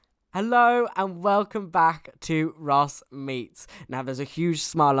Hello and welcome back to Ross Meets. Now, there's a huge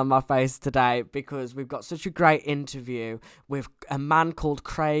smile on my face today because we've got such a great interview with a man called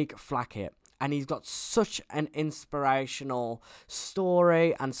Craig Flackett. And he's got such an inspirational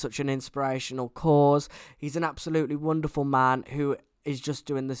story and such an inspirational cause. He's an absolutely wonderful man who is just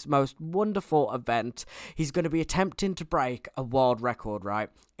doing this most wonderful event. He's going to be attempting to break a world record, right?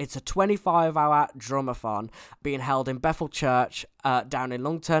 It's a 25-hour drumathon being held in Bethel Church down in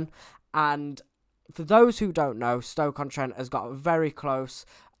Longton. And for those who don't know, Stoke-on-Trent has got a very close...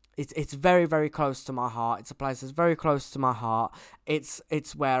 It's very, very close to my heart. It's a place that's very close to my heart. It's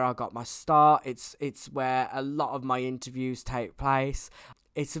where I got my start. It's where a lot of my interviews take place.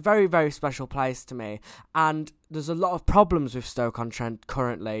 It's a very, very special place to me. And there's a lot of problems with Stoke-on-Trent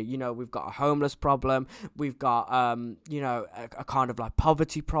currently. You know, we've got a homeless problem. We've got, a kind of like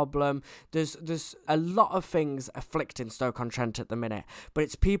poverty problem. There's a lot of things afflicting Stoke-on-Trent at the minute. But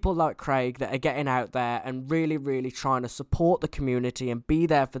it's people like Craig that are getting out there and really, really trying to support the community and be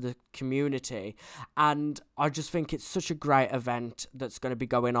there for the community. And I just think it's such a great event that's going to be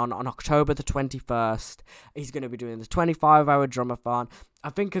going on October the 21st. He's going to be doing the 25-hour drumathon. I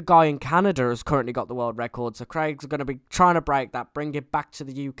think a guy in Canada has currently got the world record, so Craig's going to be trying to break that, bring it back to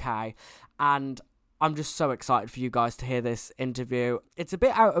the UK, and I'm just so excited for you guys to hear this interview. It's a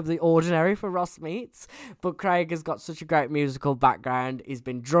bit out of the ordinary for Ross Meets, but Craig has got such a great musical background. He's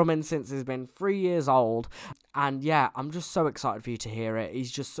been drumming since he's been 3 years old, and yeah, I'm just so excited for you to hear it.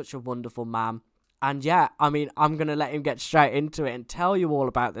 He's just such a wonderful man. And yeah, I mean, I'm going to let him get straight into it and tell you all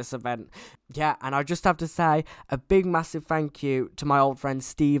about this event. Yeah, and I just have to say a big, massive thank you to my old friend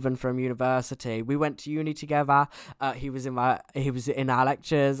Stephen from university. We went to uni together. He was in our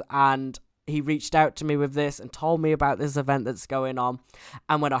lectures, and he reached out to me with this and told me about this event that's going on.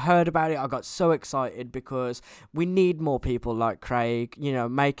 And when I heard about it, I got so excited because we need more people like Craig, you know,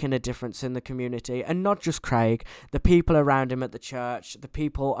 making a difference in the community. And not just Craig, the people around him at the church, the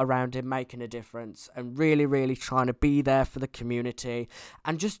people around him making a difference and really, really trying to be there for the community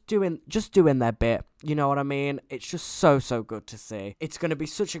and just doing their bit. You know what I mean? It's just so good to see. It's going to be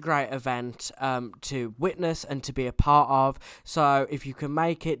such a great event to witness and to be a part of. So if you can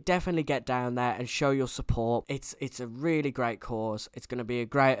make it, definitely get down there and show your support. It's a really great cause. It's going to be a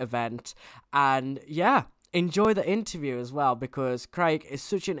great event. And yeah, enjoy the interview as well because Craig is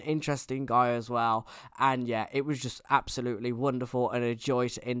such an interesting guy as well. And yeah, it was just absolutely wonderful and a joy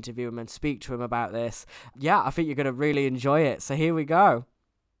to interview him and speak to him about this. Yeah, I think you're going to really enjoy it. So here we go.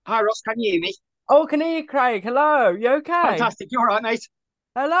 Hi Ross, can you hear me? Oh, can hear you, Craig. Hello. You okay? Fantastic. You all right, mate?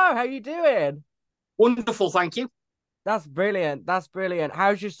 Hello. How you doing? Wonderful, thank you. That's brilliant. That's brilliant.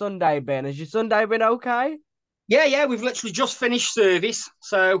 How's your Sunday been? Has your Sunday been okay? Yeah, we've literally just finished service.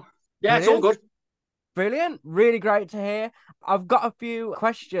 So, yeah, it's all Brilliant. good. Brilliant. Really great to hear. I've got a few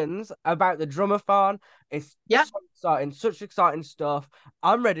questions about the drumathon. It's Yeah, so exciting, such exciting stuff.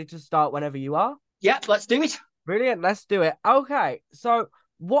 I'm ready to start whenever you are. yeah, let's do it. Brilliant. Let's do it. Okay. So,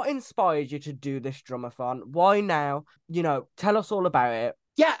 what inspired you to do this drumathon? Why now? You know, tell us all about it.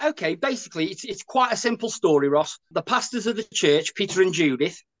 Yeah, okay. Basically, it's quite a simple story, Ross. The pastors of the church, Peter and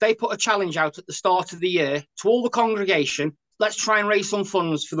Judith, they put a challenge out at the start of the year to all the congregation. Let's try and raise some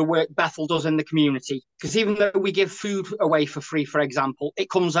funds for the work Bethel does in the community. Because even though we give food away for free, for example, it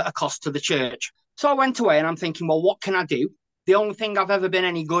comes at a cost to the church. So I went away and I'm thinking, well, what can I do? The only thing I've ever been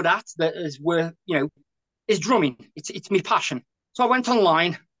any good at that is worth, is drumming. It's my passion. So I went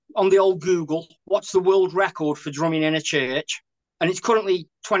online on the old Google, what's the world record for drumming in a church? And it's currently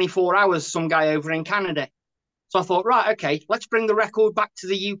 24 hours, some guy over in Canada. So I thought, right, okay, let's bring the record back to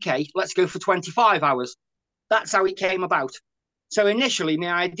the UK. Let's go for 25 hours. That's how it came about. So initially,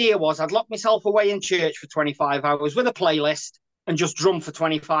 my idea was I'd lock myself away in church for 25 hours with a playlist and just drum for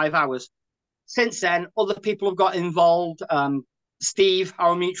 25 hours. Since then, other people have got involved. Steve,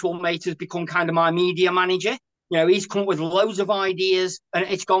 our mutual mate, has become kind of my media manager. You know, he's come up with loads of ideas, and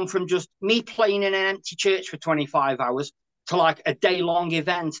it's gone from just me playing in an empty church for 25 hours to like a day-long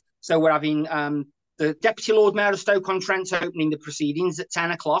event. So we're having the Deputy Lord Mayor of Stoke-on-Trent opening the proceedings at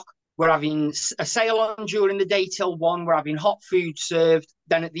 10 o'clock. We're having a sail on during the day till 1. We're having hot food served.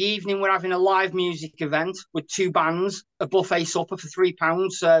 Then at the evening, we're having a live music event with 2 bands, a buffet supper for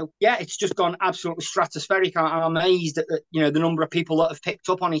 £3. So, yeah, it's just gone absolutely stratospheric. I'm amazed at the number of people that have picked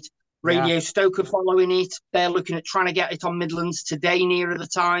up on it. Yeah. Radio Stoke are following it. They're looking at trying to get it on Midlands today nearer the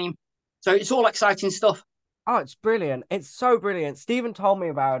time. So it's all exciting stuff. Oh, it's brilliant. It's so brilliant. Stephen told me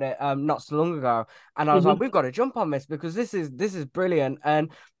about it not so long ago, and I was like, Mm-hmm. we've got to jump on this because this is brilliant.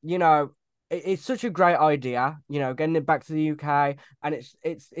 And you know, it's such a great idea, getting it back to the UK, and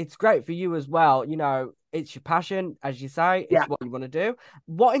it's great for you as well. It's your passion, as you say, Yeah. it's what you want to do.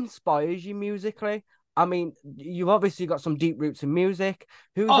 What inspires you musically? I mean, you've obviously got some deep roots in music.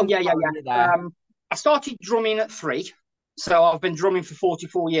 Who's Oh, yeah, yeah, inspiring you yeah. there? I started drumming at 3, so I've been drumming for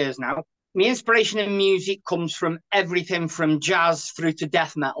 44 years now. My inspiration in music comes from everything from jazz through to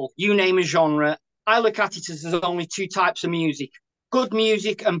death metal. You name a genre. I look at it as there's only 2 types of music: good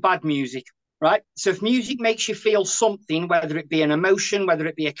music and bad music, right? So if music makes you feel something, whether it be an emotion, whether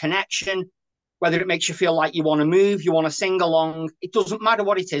it be a connection, whether it makes you feel like you want to move, you want to sing along, it doesn't matter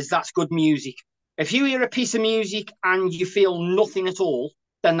what it is, that's good music. If you hear a piece of music and you feel nothing at all,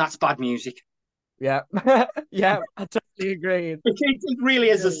 then that's bad music. Yeah, yeah, I totally agree. It really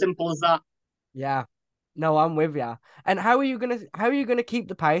is as simple as that. Yeah. No, I'm with you. And how are you gonna keep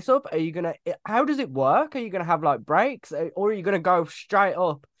the pace up? How does it work? Are you gonna have like breaks, or are you gonna go straight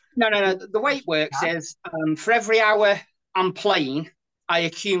up? No, no, no. The way it works is for every hour I'm playing, I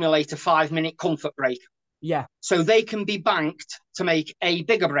accumulate a 5 minute comfort break. Yeah, So they can be banked to make a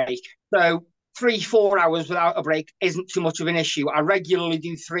bigger break. So 3, 4 hours without a break isn't too much of an issue. I regularly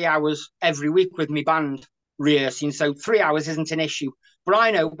do 3 hours every week with my band rehearsing. So 3 hours isn't an issue. But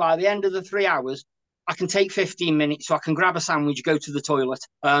I know by the end of the 3 hours, I can take 15 minutes so I can grab a sandwich, go to the toilet.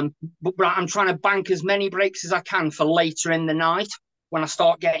 But I'm trying to bank as many breaks as I can for later in the night when I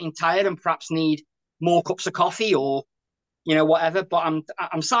start getting tired and perhaps need more cups of coffee or whatever. But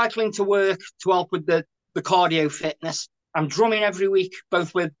I'm cycling to work to help with the cardio fitness. I'm drumming every week,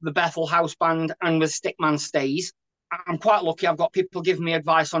 both with the Bethel House Band and with Stickman Stays. I'm quite lucky. I've got people giving me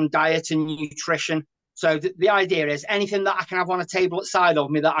advice on diet and nutrition. So the idea is anything that I can have on a table at side of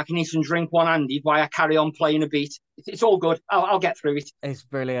me that I can eat and drink one-handed while I carry on playing a beat. It's all good. I'll get through it. it's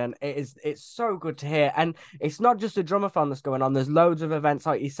brilliant. It's so good to hear. And it's not just a drumathon that's going on. There's loads of events,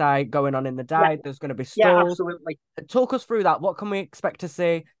 like you say, going on in the Yeah, day. There's going to be yeah, stalls. absolutely. Talk us through that. What can we expect to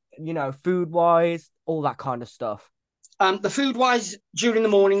see? Food wise, all that kind of stuff. The food wise, during the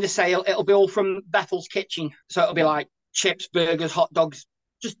morning, the sale, it'll be all from Bethel's kitchen. So it'll be like chips, burgers, hot dogs,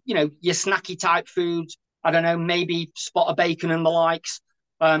 just, your snacky type foods. I don't know, maybe spot of bacon and the likes.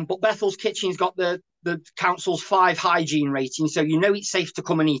 But Bethel's kitchen's got the council's 5 hygiene rating. So it's safe to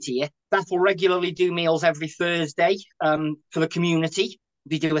come and eat here. Bethel regularly do meals every Thursday for the community.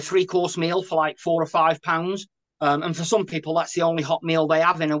 They do a 3-course meal for like £4 or £5. And for some people, that's the only hot meal they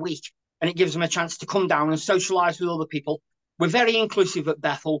have in a week, and it gives them a chance to come down and socialize with other people. We're very inclusive at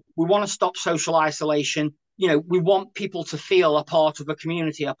Bethel. We want to stop social isolation. We want people to feel a part of a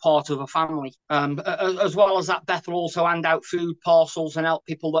community, a part of a family. As well as that, Bethel also hand out food parcels and help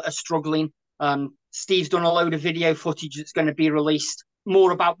people that are struggling. Steve's done a load of video footage that's going to be released,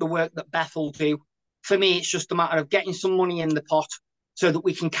 more about the work that Bethel do. For me, it's just a matter of getting some money in the pot so that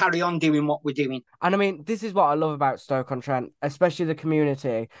we can carry on doing what we're doing. And I mean, this is what I love about Stoke-on-Trent, especially the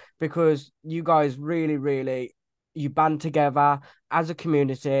community, because you guys really, really, you band together as a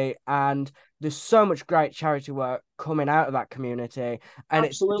community, and there's so much great charity work coming out of that community. And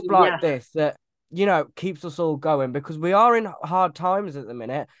it's stuff Absolutely, like yeah. this that, keeps us all going, because we are in hard times at the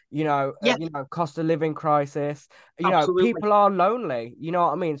minute, Yeah, cost of living crisis, absolutely. people are lonely, you know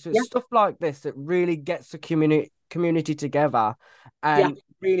what I mean? So Yeah, it's stuff like this that really gets the community together yeah. and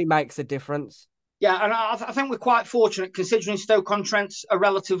really makes a difference. Yeah, and I think we're quite fortunate considering Stoke-on-Trent's a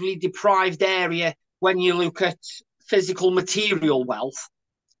relatively deprived area when you look at physical material wealth.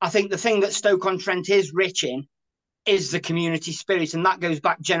 I think the thing that Stoke-on-Trent is rich in is the community spirit, and that goes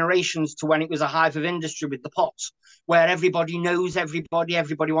back generations to when it was a hive of industry with the pots, where everybody knows everybody,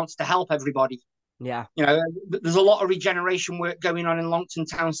 everybody wants to help everybody. Yeah. There's a lot of regeneration work going on in Longton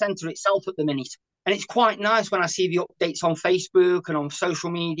Town Centre itself at the minute, and it's quite nice when I see the updates on Facebook and on social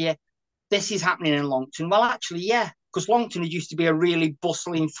media. This is happening in Longton. Well, actually, yeah, because Longton had used to be a really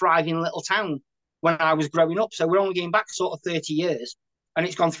bustling, thriving little town when I was growing up. So we're only going back sort of 30 years. And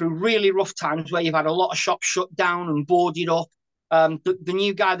it's gone through really rough times where you've had a lot of shops shut down and boarded up. The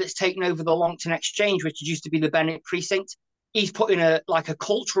new guy that's taken over the Longton Exchange, which used to be the Bennett Precinct, he's put in a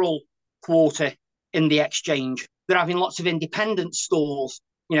cultural quarter in the Exchange. They're having lots of independent stores.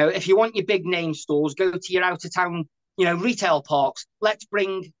 If you want your big name stores, go to your out of town, retail parks. Let's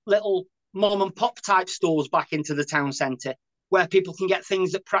bring little mom and pop type stores back into the town centre where people can get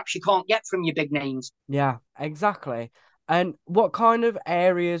things that perhaps you can't get from your big names. Yeah, exactly. And what kind of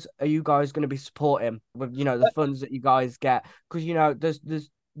areas are you guys going to be supporting with, the funds that you guys get? Because,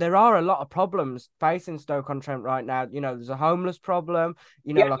 there are a lot of problems facing Stoke-on-Trent right now. There's a homeless problem,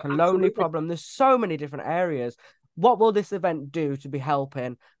 Yeah, like a lonely absolutely. problem. There's so many different areas. What will this event do to be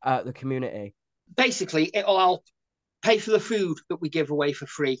helping the community? Basically, it'll help pay for the food that we give away for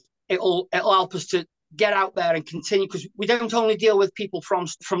free. it'll help us to get out there and continue, because we don't only deal with people from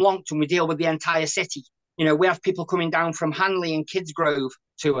Longton, we deal with the entire city. We have people coming down from Hanley and Kidsgrove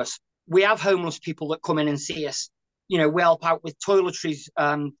to us. We have homeless people that come in and see us. We help out with toiletries.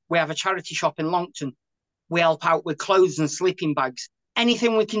 We have a charity shop in Longton. We help out with clothes and sleeping bags.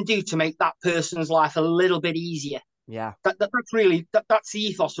 Anything we can do to make that person's life a little bit easier. Yeah. That's the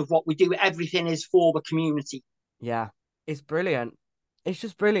ethos of what we do. Everything is for the community. Yeah. It's brilliant. It's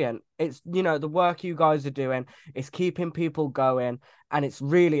just brilliant. It's, the work you guys are doing, it's keeping people going, and it's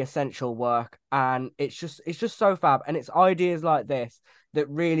really essential work. And it's just so fab. And it's ideas like this that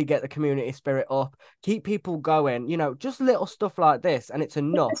really get the community spirit up, keep people going, just little stuff like this. And it's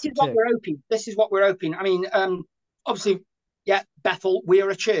enough. This is what we're hoping. I mean, obviously, yeah, Bethel, we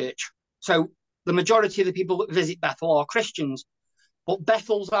are a church. So the majority of the people that visit Bethel are Christians. But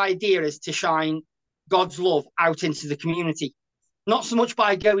Bethel's idea is to shine God's love out into the community. Not so much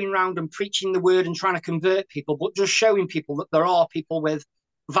by going around and preaching the word and trying to convert people, but just showing people that there are people with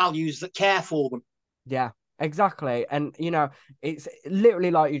values that care for them. Yeah, exactly. And, it's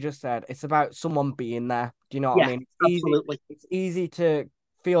literally like you just said, it's about someone being there. Do you know what I mean? It's easy to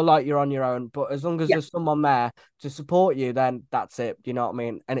feel like you're on your own, but as long as there's someone there to support you, then that's it. Do you know what I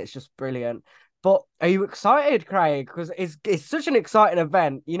mean? And it's just brilliant. But are you excited, Craig? Because it's such an exciting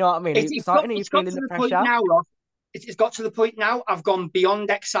event. You know what I mean? Are you excited? Are you feeling the pressure? It's got to the point now. I've gone beyond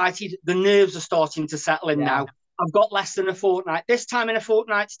excited. The nerves are starting to settle in now. I've got less than a fortnight. This time in a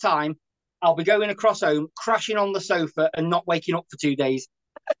fortnight's time, I'll be going across home, crashing on the sofa and not waking up for 2 days.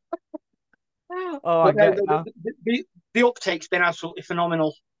 I get it. The uptake's been absolutely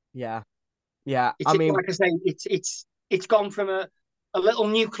phenomenal. Yeah. Like I say, it's gone from a little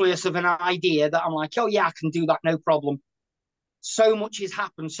nucleus of an idea that I'm like, oh yeah, I can do that, no problem. So much has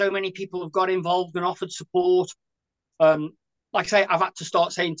happened. So many people have got involved and offered support. Like I say, I've had to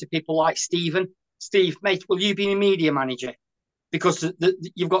start saying to people like Steve, mate, will you be a media manager? Because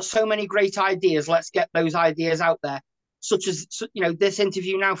you've got so many great ideas. Let's get those ideas out there. Such as, this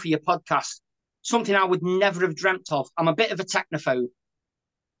interview now for your podcast, something I would never have dreamt of. I'm a bit of a technophobe.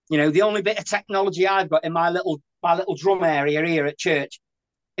 The only bit of technology I've got in my little drum area here at church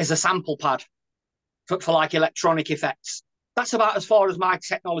is a sample pad for like electronic effects. That's about as far as my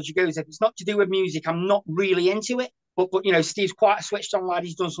technology goes. If it's not to do with music, I'm not really into it. But Steve's quite a switched on lad.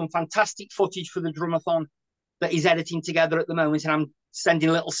 He's done some fantastic footage for the drumathon that he's editing together at the moment, and I'm sending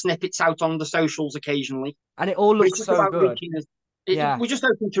little snippets out on the socials occasionally. And it all looks so good. We're just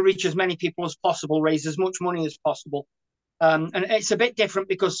hoping to reach as many people as possible, raise as much money as possible. And it's a bit different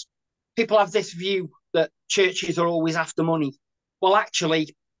because people have this view that churches are always after money. Well,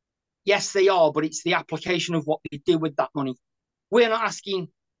 actually, yes, they are, but it's the application of what we do with that money. We're not asking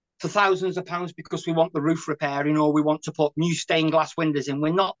for thousands of pounds because we want the roof repairing or we want to put new stained glass windows in.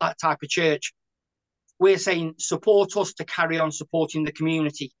 We're not that type of church. We're saying support us to carry on supporting the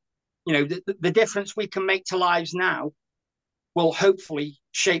community. The difference we can make to lives now will hopefully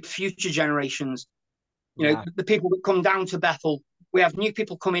shape future generations. The people that come down to Bethel, we have new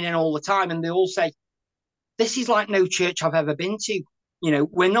people coming in all the time and they all say, this is like no church I've ever been to.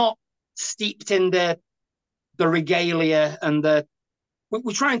 We're not steeped in the regalia and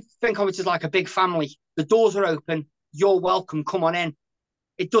we try and think of it as like a big family. The doors are open. You're welcome. Come on in.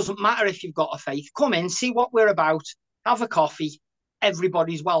 It doesn't matter if you've got a faith. Come in, see what we're about, have a coffee.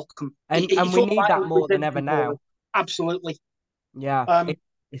 Everybody's welcome. And we need that more than ever now. Absolutely. Yeah,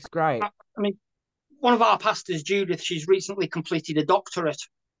 it's great. I mean, one of our pastors, Judith, she's recently completed a doctorate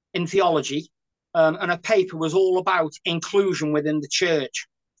in theology, and her paper was all about inclusion within the church.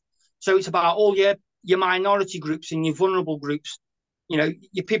 So it's about all your minority groups and your vulnerable groups,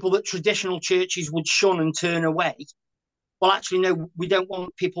 your people that traditional churches would shun and turn away. Well, actually, no, we don't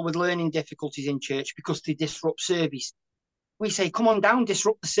want people with learning difficulties in church because they disrupt service. We say, come on down,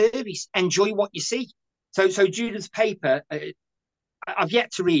 disrupt the service, enjoy what you see. So Judith's paper, I've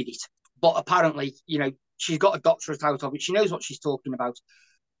yet to read it, but apparently, she's got a doctorate out of it. She knows what she's talking about.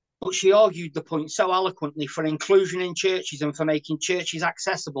 But she argued the point so eloquently for inclusion in churches and for making churches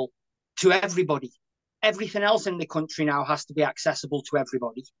accessible to everybody. Everything else in the country now has to be accessible to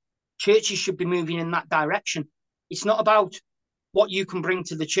everybody. Churches should be moving in that direction. It's not about what you can bring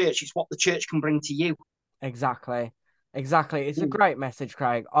to the church. It's what the church can bring to you. Exactly. It's a great message,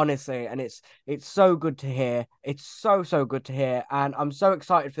 Craig, honestly. And it's so good to hear. It's so good to hear. And I'm so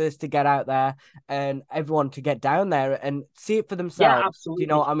excited for this to get out there and everyone to get down there and see it for themselves. Yeah, absolutely. Do you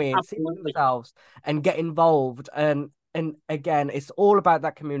know what I mean? Absolutely. See it for themselves and get involved. And again, it's all about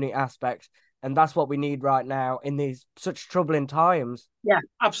that community aspect. And that's what we need right now in these such troubling times. Yeah,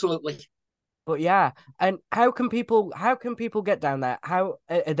 absolutely. But yeah, and how can people get down there? How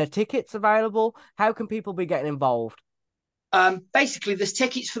are there tickets available? How can people be getting involved? Basically, there's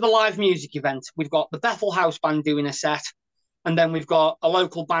tickets for the live music event. We've got the Bethel House Band doing a set, and then we've got a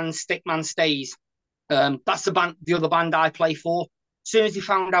local band, Stickman Stays. That's the other band I play for. As soon as they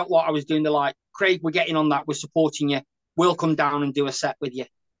found out what I was doing, they're like, Craig, we're getting on that. We're supporting you. We'll come down and do a set with you.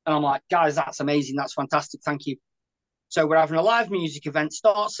 And I'm like, guys, that's amazing. That's fantastic. Thank you. So we're having a live music event.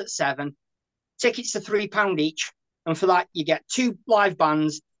 Starts at 7. Tickets are £3 each. And for that, you get 2 live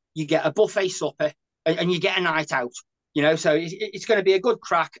bands, you get a buffet supper, and you get a night out. So it's going to be a good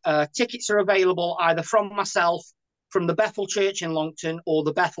crack. Tickets are available either from myself, from the Bethel Church in Longton, or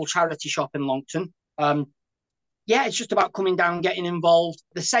the Bethel Charity Shop in Longton. Yeah, it's just about coming down, getting involved.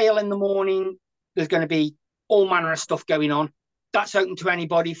 The sale in the morning, there's going to be all manner of stuff going on. That's open to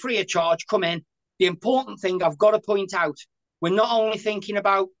anybody, free of charge. Come in. The important thing I've got to point out, we're not only thinking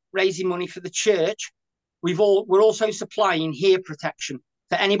about raising money for the church, we're also supplying ear protection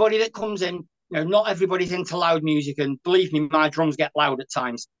for anybody that comes in. Not everybody's into loud music, and believe me, my drums get loud at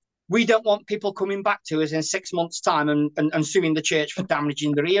times. We don't want people coming back to us in 6 months' time and suing the church for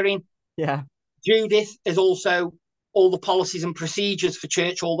damaging their hearing. Yeah. Judith is also all the policies and procedures for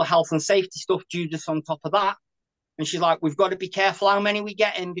church, all the health and safety stuff. Judith's on top of that. And she's like, we've got to be careful how many we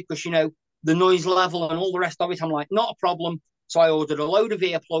get in because, the noise level and all the rest of it. I'm like, not a problem. So I ordered a load of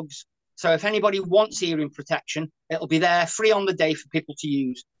earplugs. So if anybody wants hearing protection, it'll be there free on the day for people to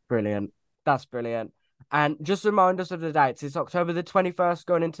use. Brilliant. That's brilliant. And just remind us of the dates. It's October the 21st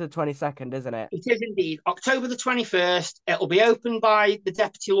going into the 22nd, isn't it? It is indeed. October the 21st. It'll be opened by the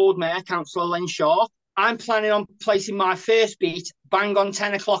Deputy Lord Mayor, Councillor Lynn Shaw. I'm planning on placing my first beat bang on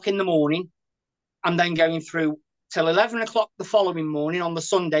 10 o'clock in the morning and then going through till 11 o'clock the following morning on the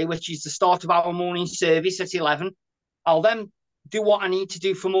Sunday, which is the start of our morning service at 11. I'll then do what I need to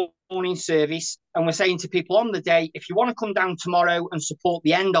do for morning service. And we're saying to people on the day, if you want to come down tomorrow and support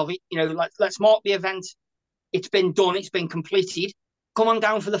the end of it, let's mark the event. It's been done. It's been completed. Come on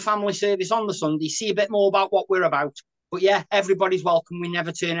down for the family service on the Sunday. See a bit more about what we're about. But yeah, everybody's welcome. We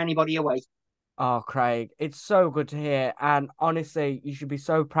never turn anybody away. Oh, Craig, it's so good to hear. And honestly, you should be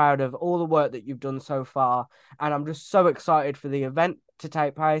so proud of all the work that you've done so far. And I'm just so excited for the event to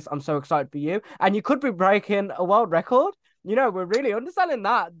take place. I'm so excited for you. And you could be breaking a world record. We're really underselling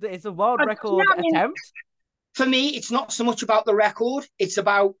that. It's a world record attempt. For me, it's not so much about the record. It's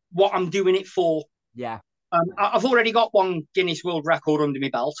about what I'm doing it for. Yeah. I've already got one Guinness World Record under my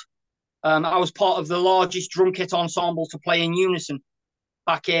belt. I was part of the largest drum kit ensemble to play in unison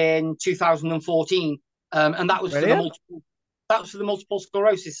back in 2014, and that was Brilliant. for the Multiple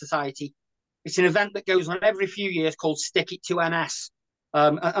Sclerosis Society. It's an event that goes on every few years called Stick It to MS,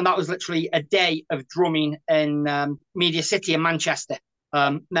 and that was literally a day of drumming in Media City in Manchester.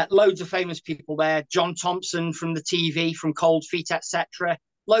 Met loads of famous people there: John Thompson from the TV, from Cold Feet, etc.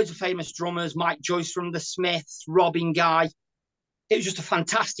 Loads of famous drummers: Mike Joyce from the Smiths, Robin Guy. It was just a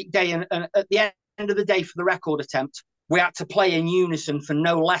fantastic day, and at the end of the day for the record attempt, we had to play in unison for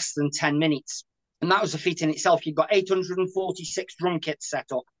no less than 10 minutes. And that was a feat in itself. You've got 846 drum kits set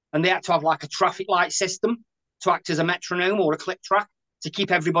up, and they had to have like a traffic light system to act as a metronome or a click track to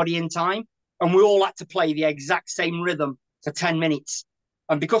keep everybody in time. And we all had to play the exact same rhythm for 10 minutes.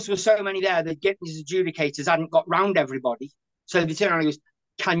 And because there were so many there, the Guinness adjudicators hadn't got round everybody. So they turned around and goes,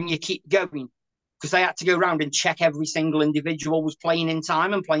 can you keep going? Because they had to go around and check every single individual was playing in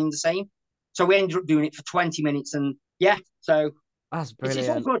time and playing the same. So we ended up doing it for 20 minutes. And yeah, so that's brilliant. It's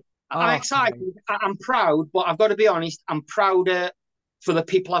all good. I'm excited. I'm proud, but I've got to be honest, I'm prouder for the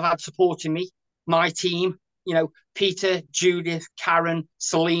people I've had supporting me, my team, Peter, Judith, Karen,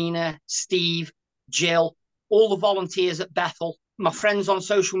 Selena, Steve, Jill, all the volunteers at Bethel, my friends on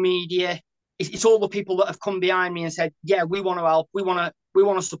social media. It's all the people that have come behind me and said, yeah, we want to help. We want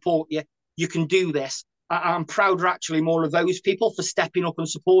to support you. You can do this. I'm prouder actually more of those people for stepping up and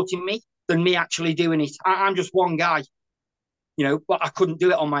supporting me than me actually doing it. I'm just one guy, but I couldn't do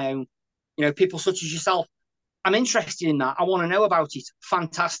it on my own. People such as yourself, I'm interested in that. I want to know about it.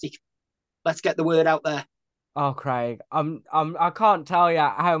 Fantastic. Let's get the word out there. Oh, Craig, I can't tell you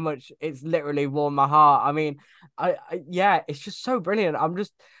how much it's literally warmed my heart. I mean, yeah, it's just so brilliant. I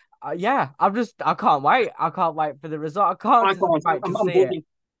can't wait. I can't wait for the result. I can't wait to see it.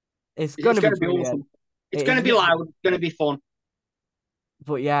 It's going to be awesome. It's going to be loud. It's going to be fun.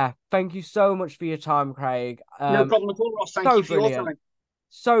 But yeah, thank you so much for your time, Craig. No problem at all, Ross. Thank you for your time.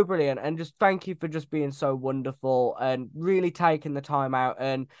 So brilliant. And just thank you for just being so wonderful and really taking the time out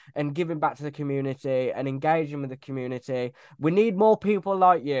and giving back to the community and engaging with the community. We need more people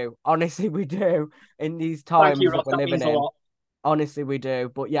like you. Honestly, we do in these times that we're living in. Honestly, we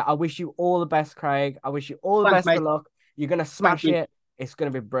do. But yeah, I wish you all the best, Craig. I wish you all the Thanks, best of mate. luck. You're gonna Thank smash you. it. It's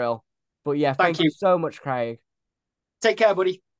gonna be brilliant. But yeah, Thank thank you you. so much, Craig. Take care, buddy.